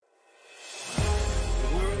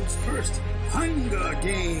world's first Hunger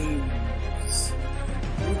Games.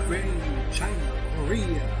 Ukraine, China,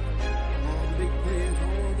 Korea, all the big players,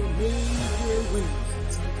 all the major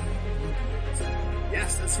winners.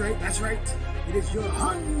 Yes, that's right. It is your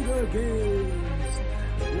Hunger Games.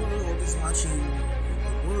 The world is watching.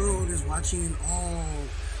 The world is watching and all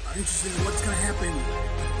are interested in what's going to happen in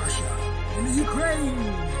Russia, in the Ukraine,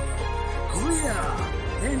 Korea,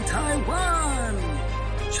 in Taiwan,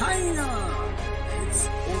 China. It's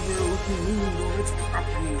overlooking moon or its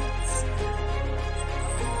properties.